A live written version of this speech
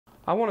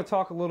I want to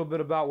talk a little bit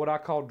about what I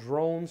call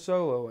drone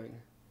soloing.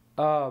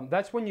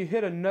 That's when you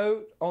hit a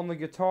note on the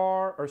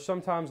guitar, or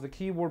sometimes the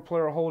keyboard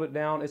player will hold it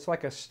down. It's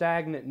like a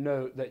stagnant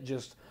note that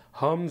just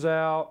hums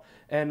out.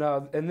 And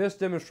in this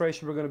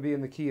demonstration, we're going to be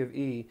in the key of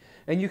E.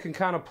 And you can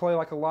kind of play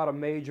like a lot of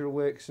major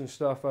licks and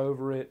stuff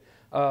over it.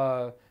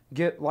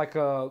 Get like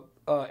a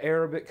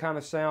Arabic kind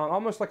of sound,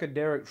 almost like a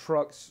Derek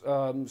Trucks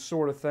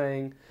sort of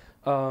thing,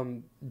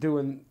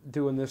 doing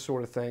this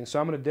sort of thing. So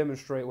I'm going to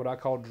demonstrate what I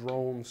call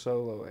drone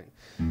soloing.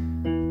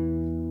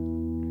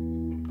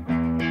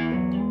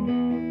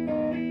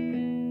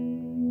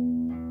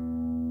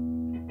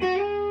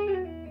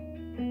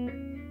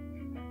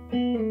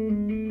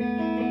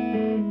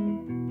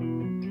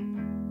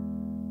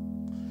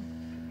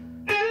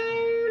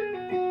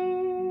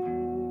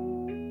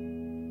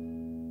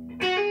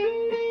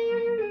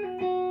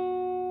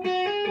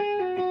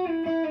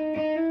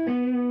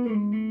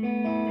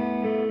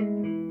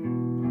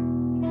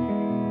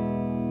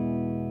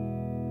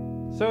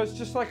 So it's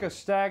just like a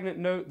stagnant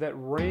note that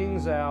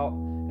rings out,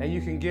 and you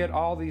can get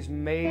all these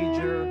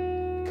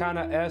major kind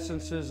of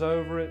essences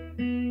over it.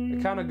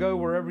 It kind of go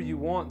wherever you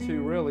want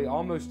to, really.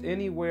 Almost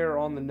anywhere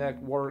on the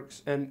neck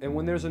works. And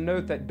when there's a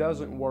note that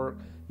doesn't work,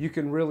 you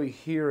can really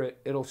hear it.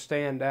 It'll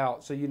stand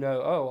out, so you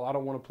know, oh, I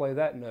don't want to play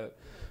that note.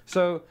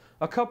 So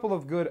a couple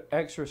of good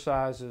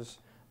exercises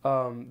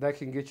that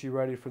can get you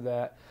ready for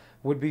that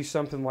would be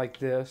something like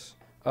this.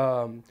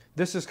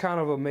 This is kind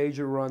of a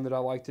major run that I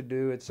like to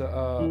do. It's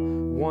a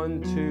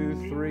 1,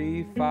 2,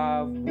 3,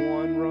 5,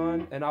 1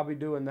 run, and I'll be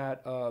doing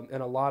that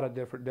in a lot of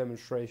different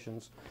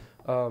demonstrations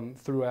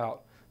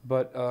throughout.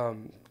 But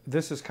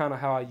this is kind of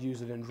how I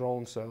use it in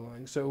drone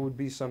soloing. So it would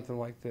be something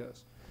like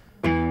this.